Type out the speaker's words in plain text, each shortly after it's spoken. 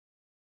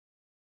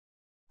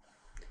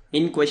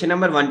In question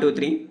number 1, 2,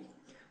 3,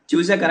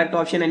 choose the correct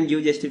option and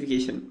give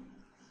justification.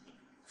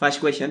 First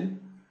question.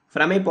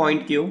 From a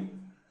point Q,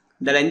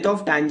 the length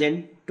of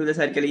tangent to the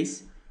circle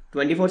is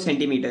 24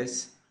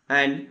 centimeters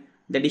and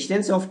the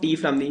distance of T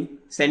from the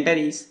center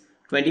is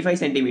 25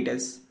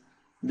 centimeters.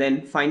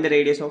 Then find the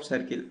radius of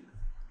circle.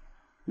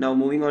 Now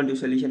moving on to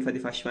solution for the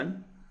first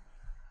one.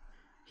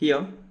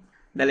 Here,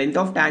 the length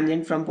of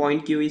tangent from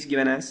point Q is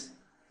given as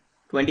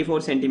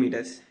 24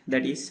 centimeters.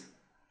 That is,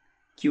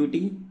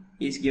 QT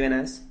is given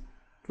as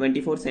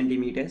 24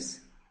 centimeters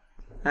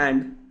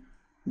and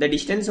the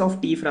distance of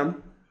T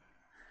from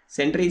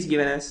center is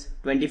given as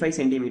 25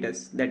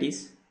 centimeters. That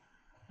is,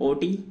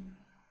 OT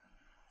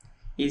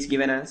is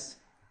given as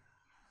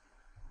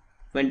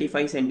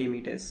 25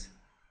 centimeters.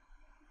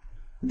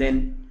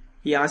 Then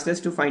he asked us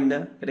to find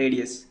the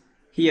radius.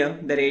 Here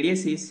the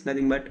radius is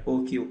nothing but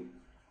OQ.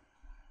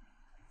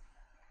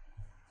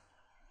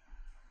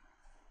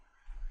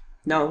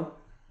 Now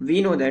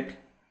we know that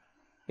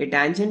a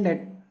tangent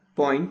at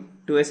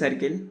point to a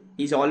circle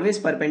is always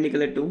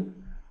perpendicular to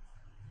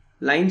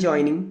line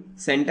joining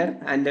center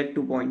and that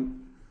 2 point.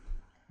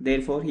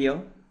 Therefore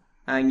here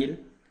angle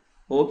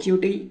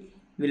OQT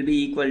will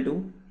be equal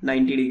to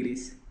 90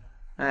 degrees,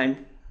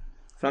 and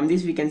from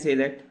this we can say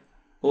that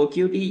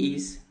OQT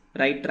is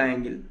right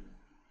triangle.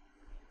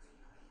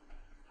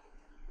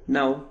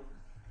 Now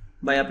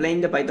by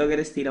applying the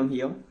Pythagoras theorem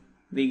here,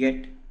 we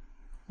get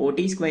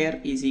OT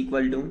square is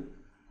equal to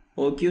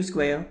OQ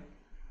square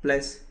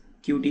plus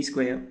QT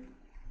square.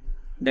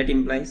 That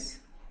implies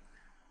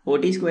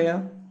OT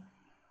square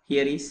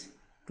here is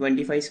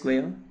 25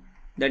 square,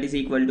 that is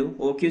equal to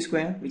OQ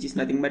square, which is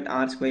nothing but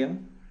R square,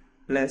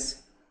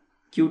 plus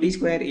QT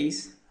square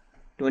is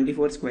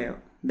 24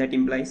 square. That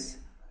implies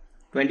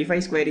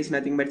 25 square is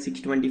nothing but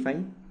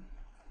 625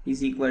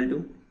 is equal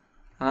to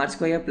R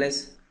square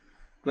plus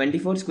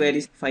 24 square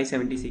is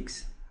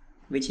 576,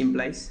 which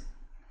implies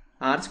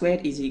R square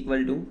is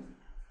equal to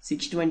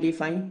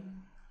 625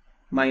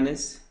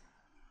 minus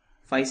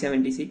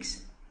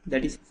 576,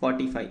 that is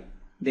 45.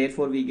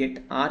 Therefore we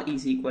get R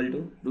is equal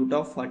to root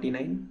of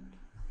 49,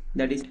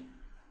 that is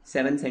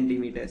 7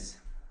 centimeters.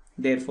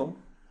 Therefore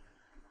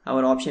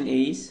our option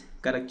A is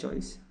correct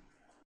choice.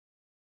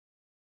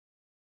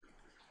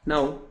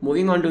 Now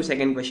moving on to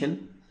second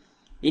question.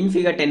 In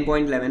figure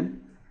 10.11,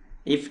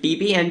 if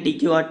TP and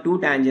TQ are two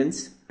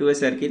tangents to a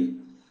circle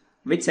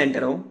with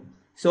center O,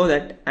 so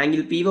that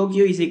angle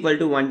POQ is equal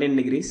to 110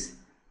 degrees,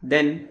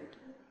 then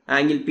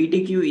angle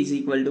PTQ is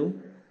equal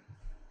to,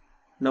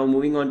 now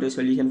moving on to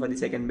solution for the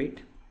second bit.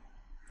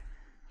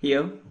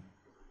 Here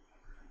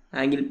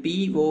angle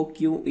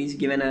POQ is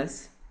given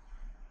as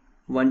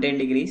 110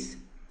 degrees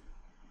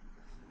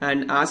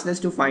and asked us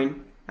to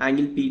find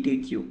angle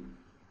PTQ.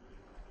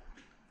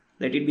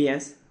 Let it be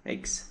as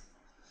X.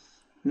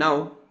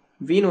 Now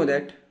we know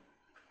that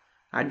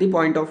at the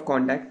point of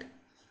contact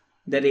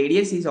the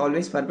radius is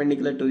always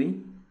perpendicular to the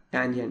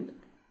tangent.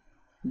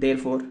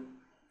 Therefore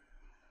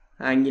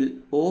angle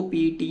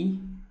OPT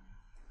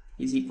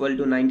is equal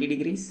to 90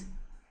 degrees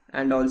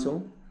and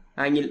also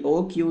angle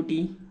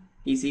OQT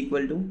is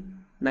equal to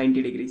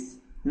 90 degrees.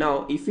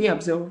 Now if we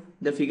observe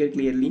the figure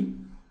clearly,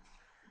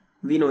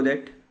 we know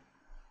that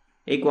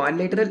a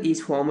quadrilateral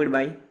is formed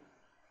by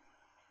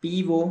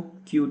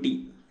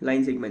POQT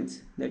line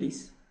segments, that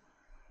is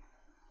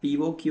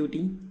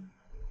POQT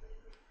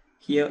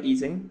here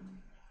is a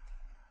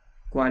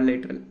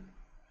quadrilateral.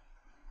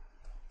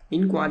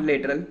 In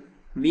quadrilateral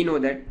we know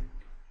that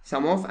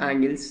sum of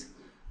angles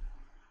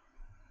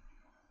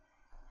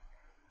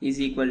is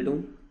equal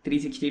to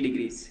 360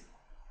 degrees,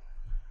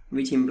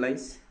 which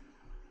implies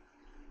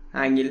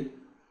angle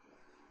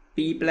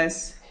P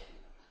plus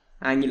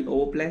angle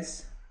O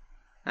plus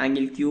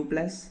angle Q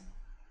plus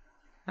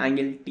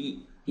angle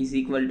T is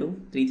equal to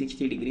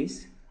 360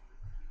 degrees,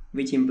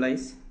 which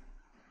implies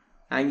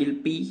angle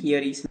P here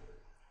is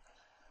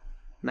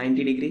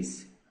 90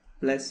 degrees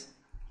plus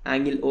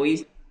angle O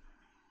is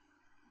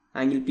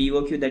angle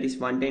POQ, that is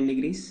 110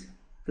 degrees,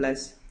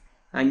 plus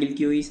angle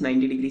Q is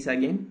 90 degrees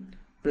again,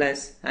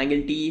 plus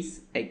angle T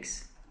is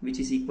X, which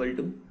is equal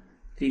to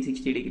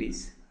 360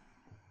 degrees.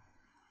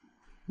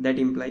 That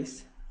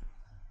implies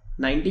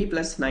 90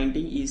 plus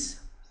 90 is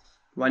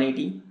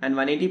 180 and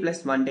 180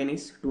 plus 110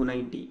 is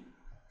 290.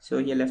 So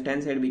here left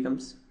hand side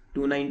becomes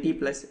 290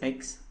 plus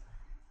X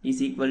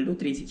is equal to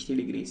 360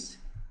 degrees,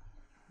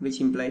 which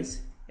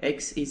implies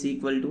X is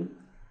equal to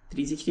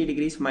 360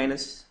 degrees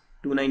minus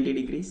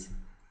 290 degrees,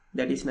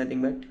 that is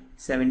nothing but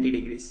 70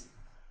 degrees.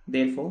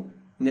 Therefore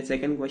in the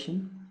second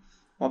question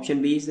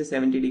option B is the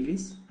 70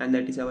 degrees and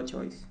that is our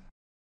choice.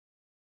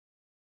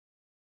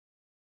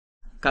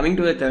 Coming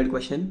to the third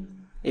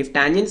question. If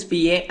tangents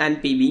PA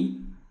and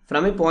PB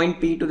from a point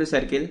P to the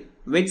circle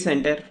with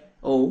center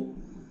O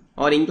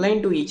are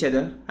inclined to each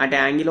other at an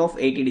angle of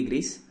 80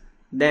 degrees,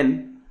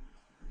 then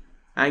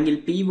angle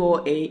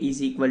POA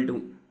is equal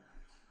to,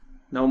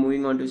 now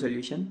moving on to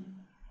solution.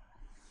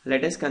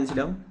 Let us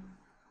consider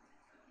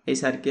a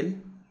circle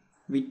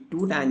with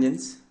two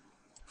tangents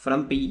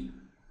from P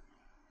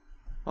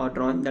are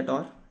drawn that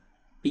are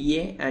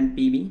PA and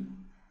PB.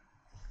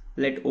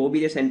 Let O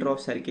be the center of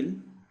circle.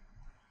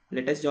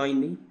 Let us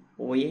join the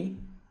OA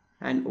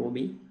and OB.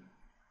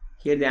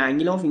 Here the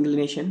angle of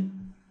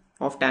inclination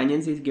of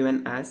tangents is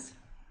given as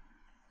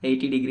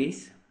 80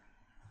 degrees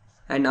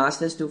and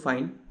asked us to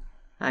find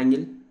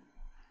angle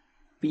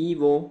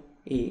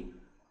POA.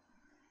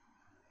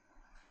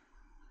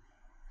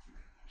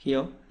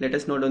 Here let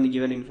us note down the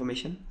given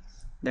information,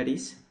 that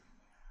is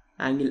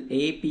angle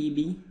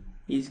APB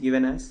is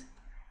given as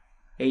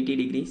 80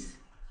 degrees,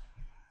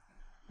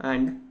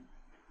 and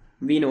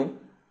we know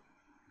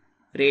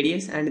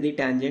radius and the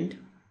tangent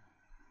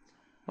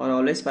are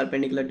always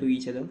perpendicular to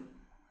each other,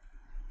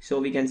 so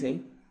we can say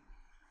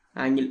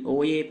angle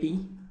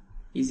OAP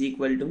is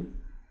equal to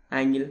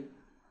angle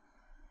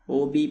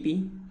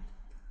OBP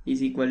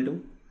is equal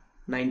to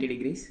 90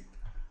 degrees.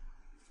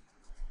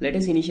 Let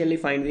us initially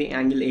find the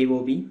angle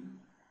AOB.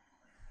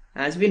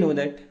 As we know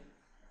that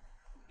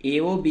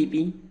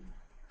AOBP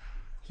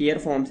here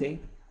forms a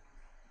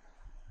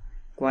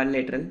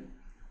quadrilateral.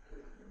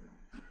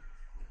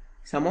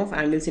 Sum of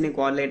angles in a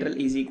quadrilateral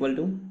is equal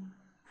to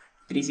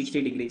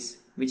 360 degrees,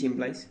 which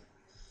implies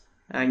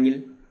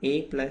angle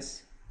A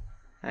plus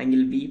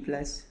angle B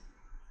plus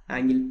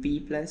angle P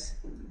plus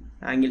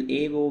angle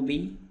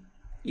AOB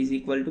is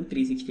equal to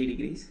 360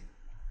 degrees.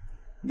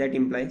 That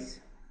implies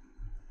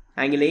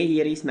angle A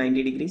here is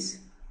 90 degrees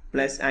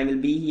plus angle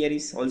B here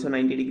is also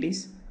 90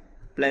 degrees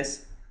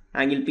plus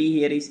angle P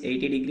here is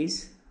 80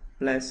 degrees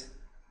plus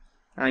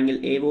angle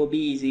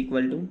AOB is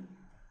equal to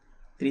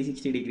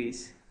 360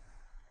 degrees,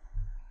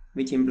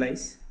 which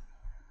implies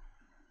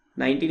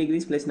 90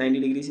 degrees plus 90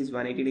 degrees is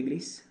 180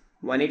 degrees.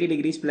 180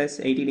 degrees plus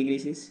 80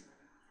 degrees is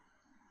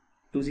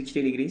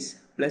 260 degrees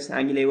plus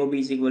angle AOB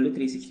is equal to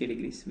 360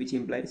 degrees, which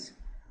implies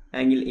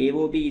angle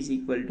AOB is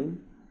equal to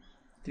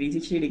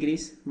 360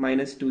 degrees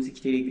minus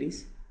 260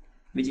 degrees,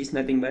 which is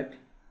nothing but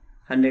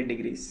 100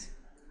 degrees.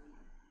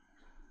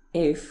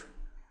 If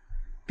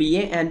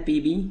PA and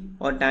PB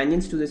are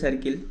tangents to the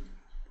circle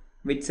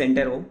with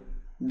center O,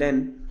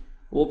 then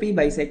OP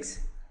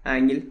bisects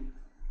angle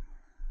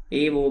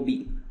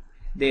AOB.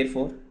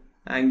 Therefore,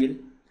 angle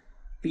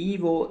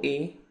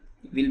POA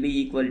will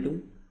be equal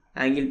to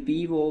angle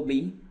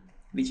POB,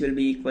 which will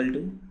be equal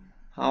to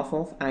half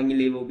of angle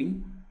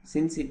AOB,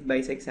 since it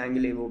bisects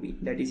angle AOB,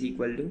 that is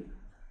equal to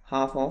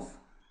half of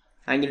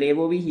angle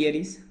AOB here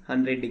is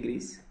 100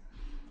 degrees,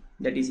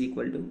 that is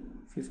equal to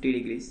 50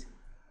 degrees.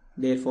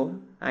 Therefore,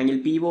 angle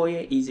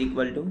POA is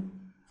equal to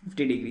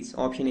 50 degrees.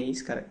 Option A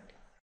is correct.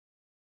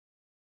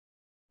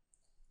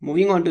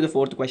 Moving on to the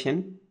fourth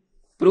question.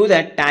 Prove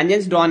that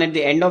tangents drawn at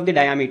the end of the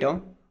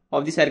diameter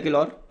of the circle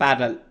are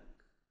parallel.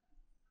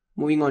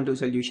 Moving on to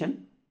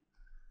solution.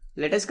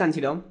 Let us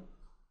consider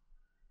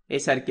a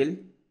circle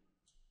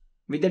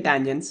with the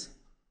tangents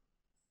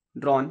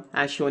drawn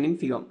as shown in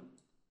figure.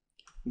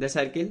 The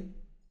circle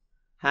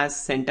has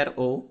center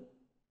O,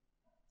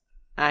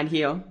 and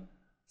here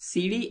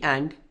CD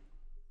and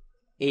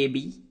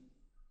AB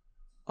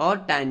are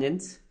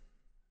tangents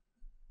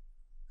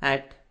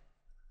at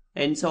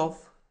ends of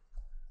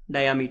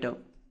diameter.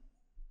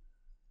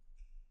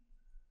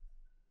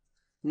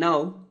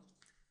 Now,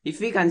 if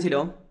we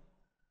consider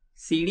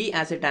CD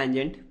as a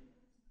tangent,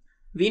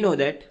 we know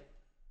that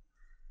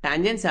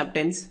tangent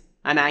subtends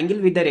an angle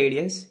with the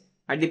radius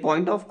at the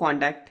point of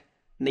contact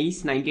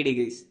is 90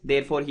 degrees.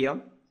 Therefore,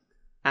 here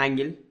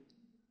angle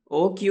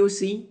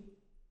OQC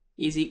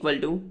is equal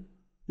to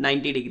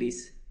 90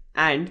 degrees.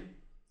 And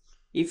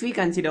if we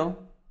consider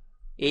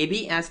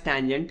AB as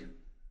tangent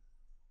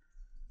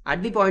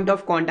at the point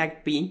of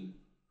contact P,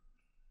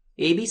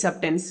 AB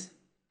subtends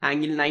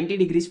angle 90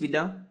 degrees with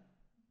the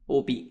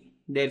OP.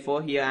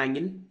 Therefore, here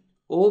angle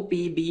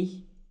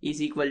OPB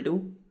is equal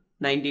to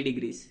 90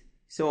 degrees.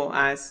 So,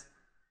 as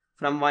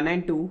from 1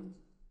 and 2,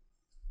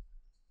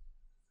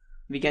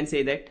 we can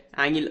say that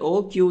angle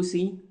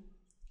OQC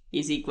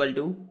is equal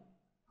to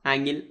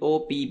angle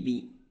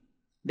OPB.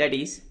 That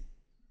is,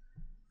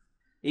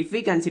 if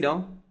we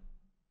consider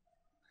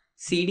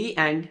CD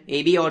and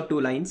AB are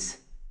two lines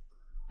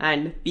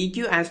and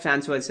PQ as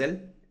transversal,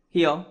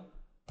 here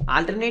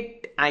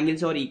alternate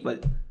angles are equal.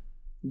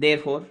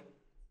 Therefore,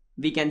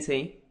 we can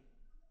say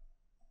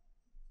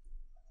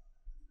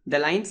the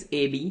lines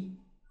AB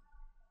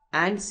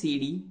and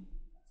CD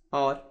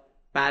are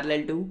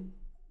parallel to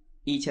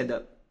each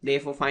other.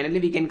 Therefore, finally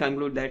we can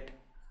conclude that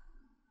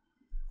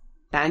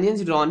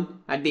tangents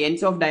drawn at the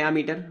ends of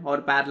diameter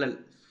are parallel.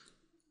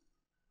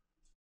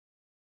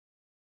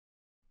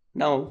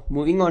 Now,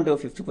 moving on to a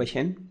fifth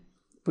question.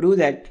 Prove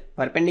that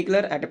perpendicular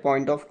at a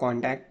point of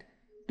contact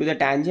to the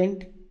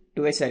tangent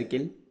to a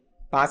circle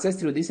passes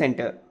through the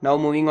center. Now,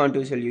 moving on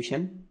to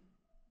solution.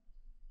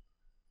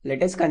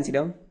 Let us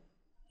consider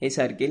a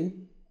circle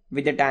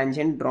with a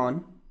tangent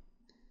drawn,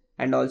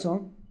 and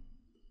also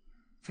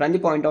from the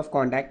point of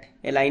contact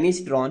a line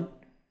is drawn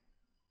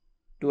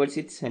towards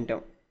its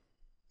center.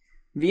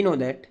 We know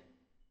that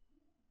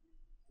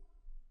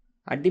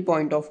at the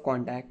point of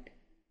contact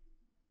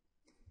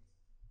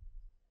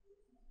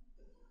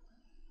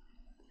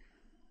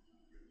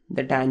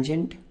the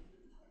tangent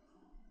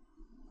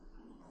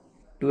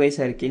to a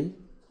circle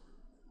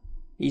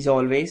is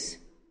always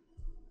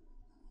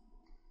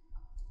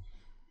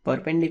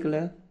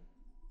perpendicular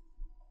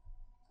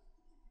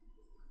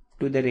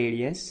to the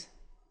radius,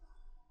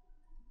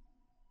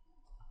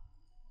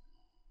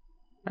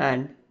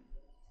 and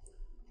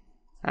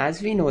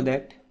as we know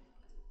that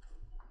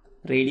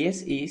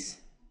radius is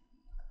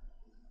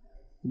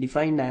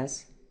defined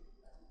as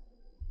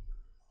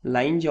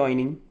line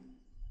joining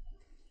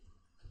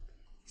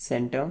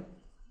center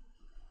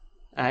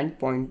and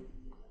point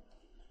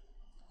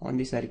on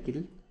the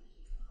circle,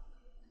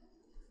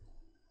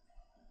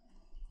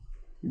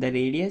 the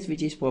radius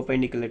which is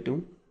perpendicular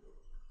to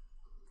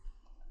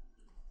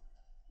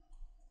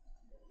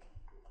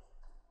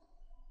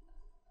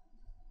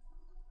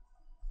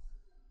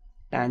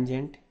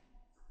tangent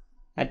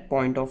at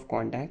point of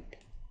contact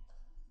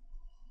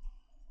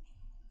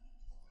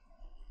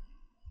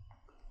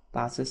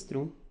passes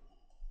through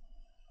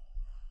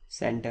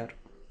center.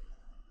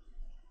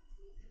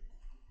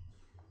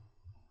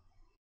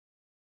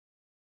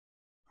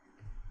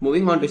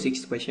 Moving on to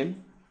sixth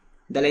question.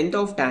 The length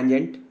of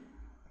tangent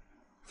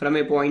from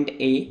a point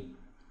A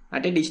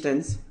at a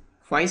distance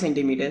 5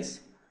 cm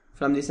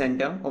from the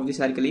center of the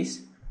circle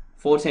is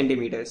 4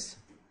 cm.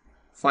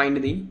 Find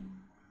the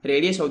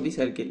radius of the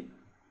circle.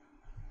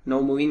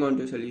 Now moving on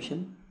to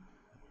solution.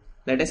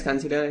 Let us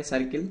consider a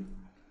circle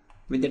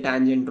with the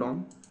tangent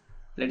drawn.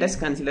 Let us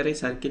consider a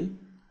circle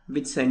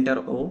with center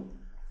O,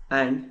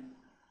 and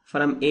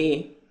from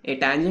A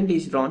tangent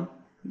is drawn,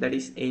 that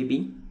is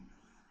AB.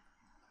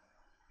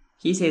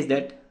 He says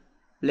that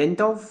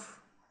length of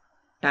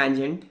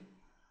tangent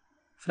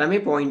from a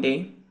point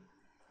A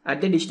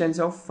at the distance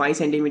of 5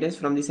 cm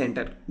from the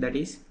center, that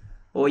is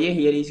OA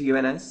here is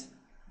given as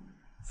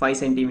 5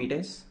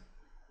 cm.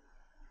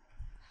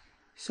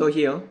 So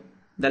here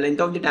the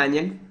length of the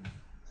tangent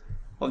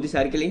of the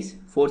circle is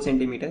 4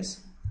 cm.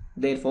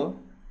 Therefore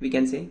we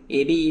can say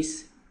AB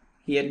is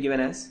here given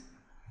as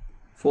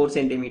 4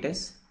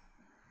 cm.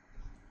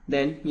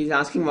 Then he is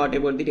asking what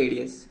about the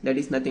radius, that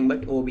is nothing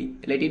but OB.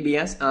 Let it be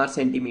as R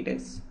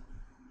centimeters.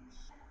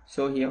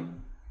 So here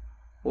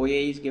OA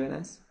is given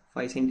as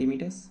 5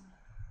 cm,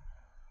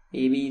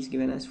 AB is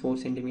given as 4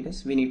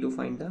 cm. We need to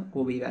find the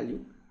OB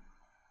value.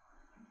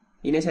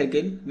 In a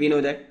circle we know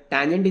that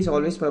tangent is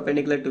always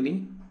perpendicular to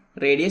the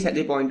radius at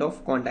the point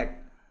of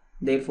contact.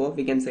 Therefore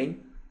we can say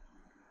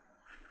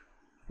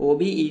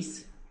OB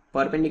is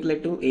perpendicular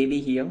to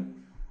AB here,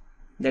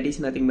 that is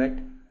nothing but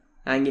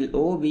angle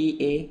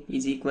OBA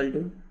is equal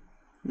to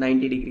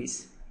 90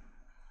 degrees.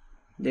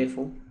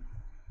 Therefore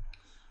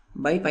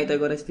by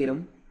Pythagoras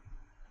theorem,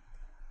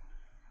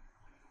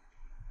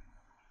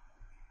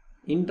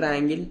 in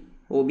triangle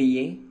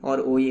OBA or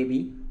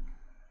OAB,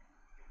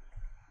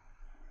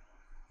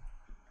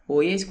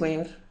 OA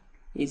square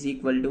is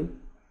equal to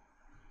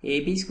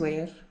AB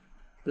square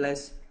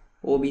plus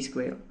OB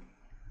square,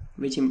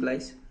 which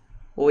implies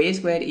OA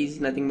square is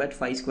nothing but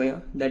 5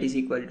 square, that is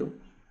equal to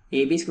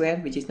AB square,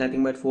 which is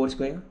nothing but 4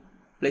 square,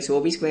 plus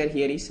OB square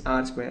here is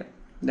R square.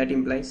 That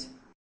implies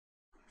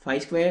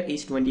 5 square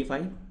is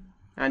 25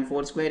 and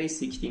 4 square is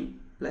 16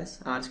 plus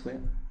R square.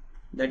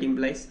 That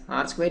implies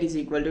R square is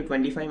equal to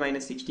 25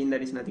 minus 16,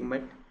 that is nothing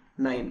but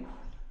 9,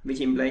 which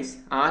implies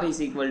R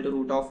is equal to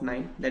root of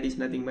 9, that is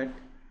nothing but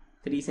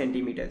 3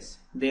 centimeters.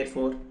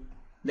 Therefore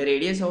the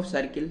radius of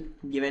circle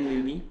given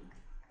will be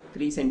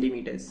 3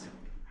 centimeters.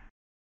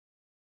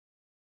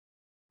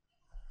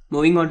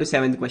 Moving on to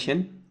seventh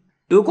question.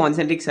 Two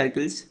concentric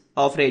circles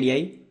of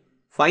radii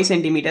 5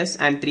 centimeters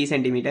and 3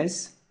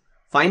 centimeters.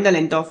 Find the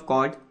length of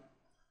chord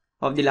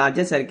of the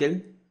larger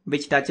circle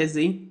which touches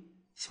the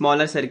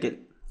smaller circle.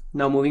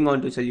 Now moving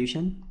on to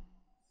solution.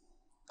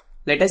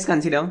 Let us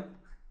consider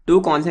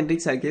two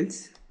concentric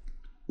circles,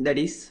 that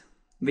is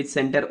with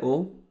center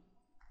O,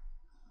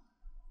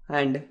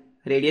 and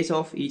radius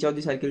of each of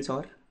the circles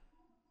are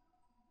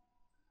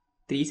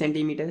 3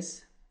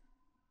 centimeters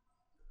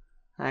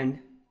and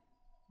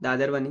the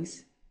other one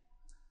is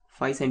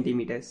 5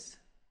 centimeters.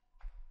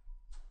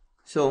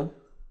 So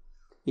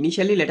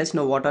initially let us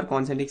know what are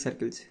concentric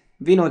circles.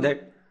 We know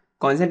that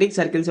concentric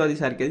circles are the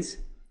circles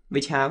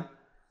which have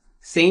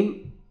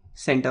same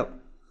center.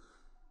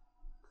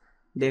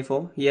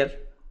 Therefore here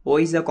O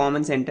is the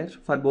common center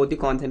for both the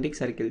concentric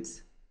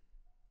circles.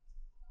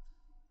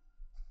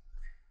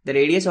 The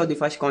radius of the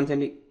first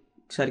concentric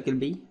circle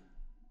be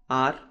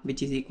R,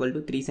 which is equal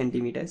to 3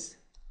 centimeters,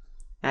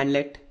 and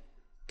let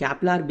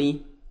capital R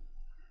be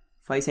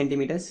 5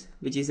 centimeters,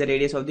 which is the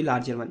radius of the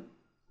larger one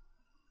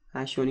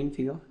as shown in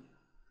figure.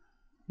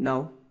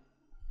 Now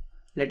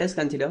let us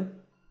consider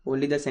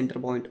only the center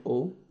point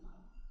O.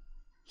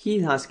 He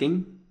is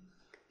asking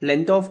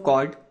length of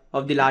chord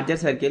of the larger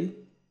circle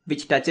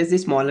which touches the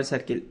smaller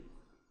circle.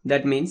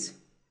 That means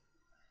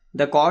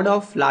the chord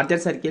of larger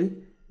circle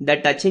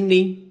that touching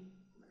the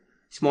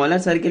smaller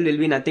circle will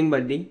be nothing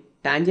but the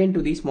tangent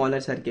to the smaller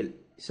circle.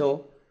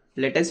 So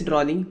let us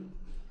draw the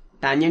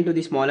tangent to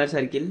the smaller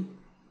circle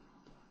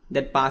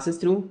that passes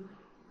through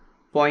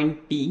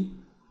point P,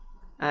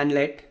 and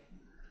let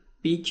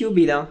PQ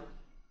be the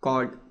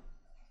chord.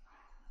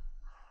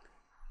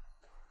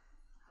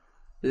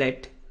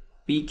 Let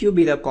PQ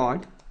be the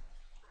chord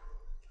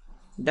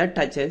that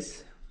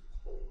touches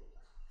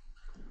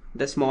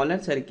the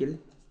smaller circle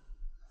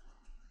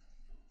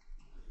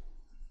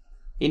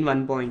in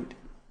one point.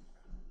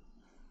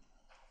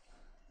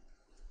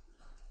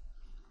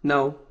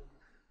 Now,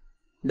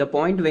 the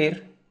point where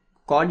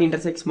chord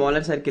intersects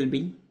smaller circle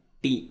be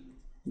T.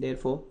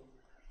 Therefore,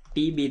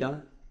 T be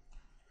the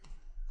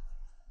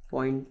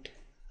point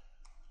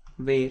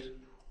where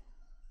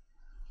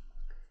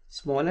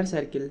smaller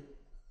circle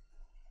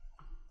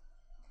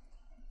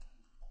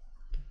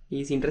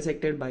is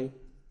intersected by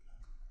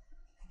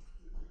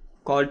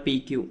chord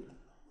PQ.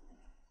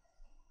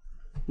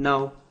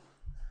 Now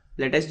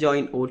let us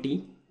join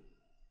OT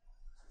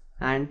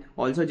and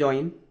also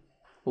join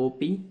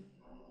OP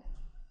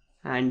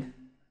and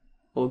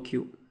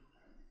OQ.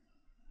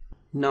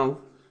 Now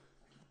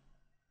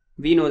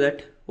we know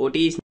that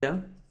OT is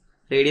the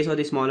radius of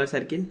the smaller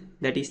circle,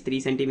 that is 3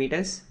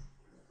 centimeters,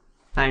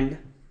 and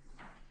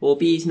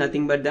OP is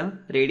nothing but the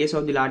radius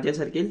of the larger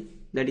circle,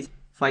 that is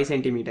 5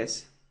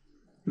 centimeters.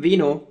 We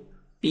know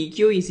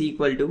PQ is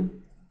equal to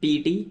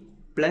PT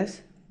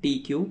plus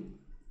TQ,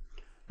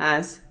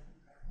 as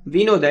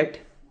we know that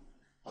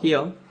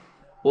here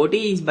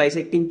OT is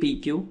bisecting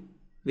PQ.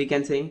 We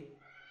can say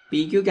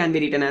PQ can be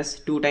written as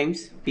 2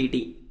 times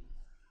PT.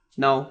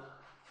 Now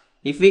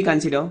if we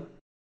consider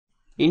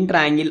in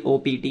triangle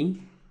OPT,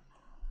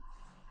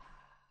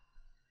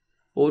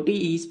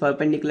 OT is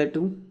perpendicular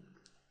to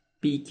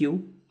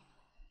PQ,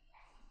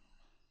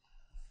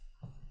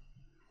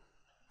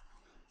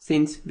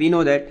 since we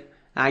know that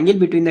angle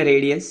between the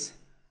radius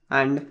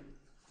and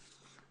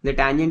the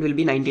tangent will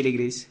be 90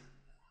 degrees.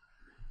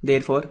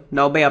 Therefore,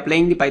 now by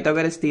applying the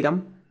Pythagoras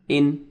theorem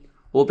in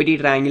OPT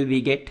triangle,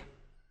 we get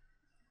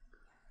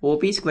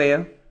OP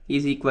square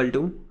is equal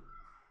to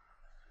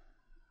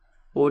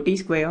OT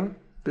square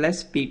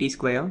plus PT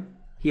square.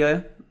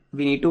 Here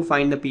we need to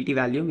find the PT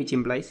value, which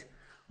implies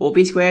OP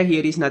square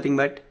here is nothing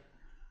but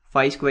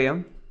 5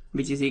 square,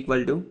 which is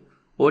equal to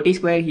OT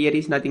square here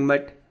is nothing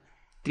but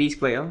 3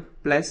 square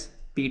plus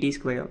PT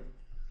square.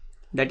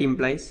 That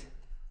implies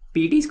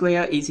PT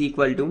square is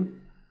equal to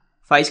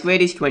 5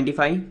 square is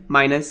 25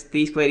 minus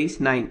 3 square is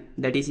 9,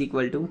 that is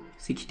equal to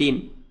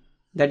 16.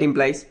 That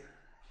implies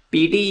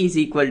PT is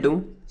equal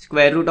to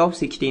square root of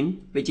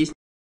 16, which is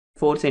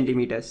 4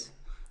 centimeters.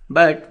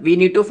 But we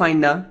need to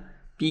find the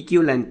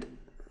PQ length,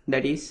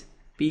 that is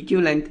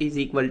PQ length is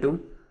equal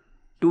to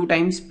 2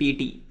 times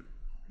PT,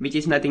 which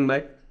is nothing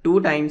but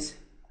 2 times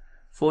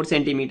 4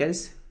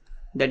 centimeters,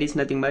 that is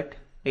nothing but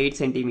 8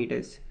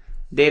 centimeters.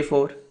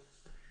 Therefore,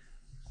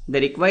 the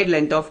required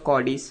length of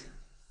chord is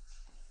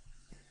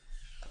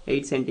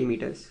 8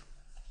 centimeters.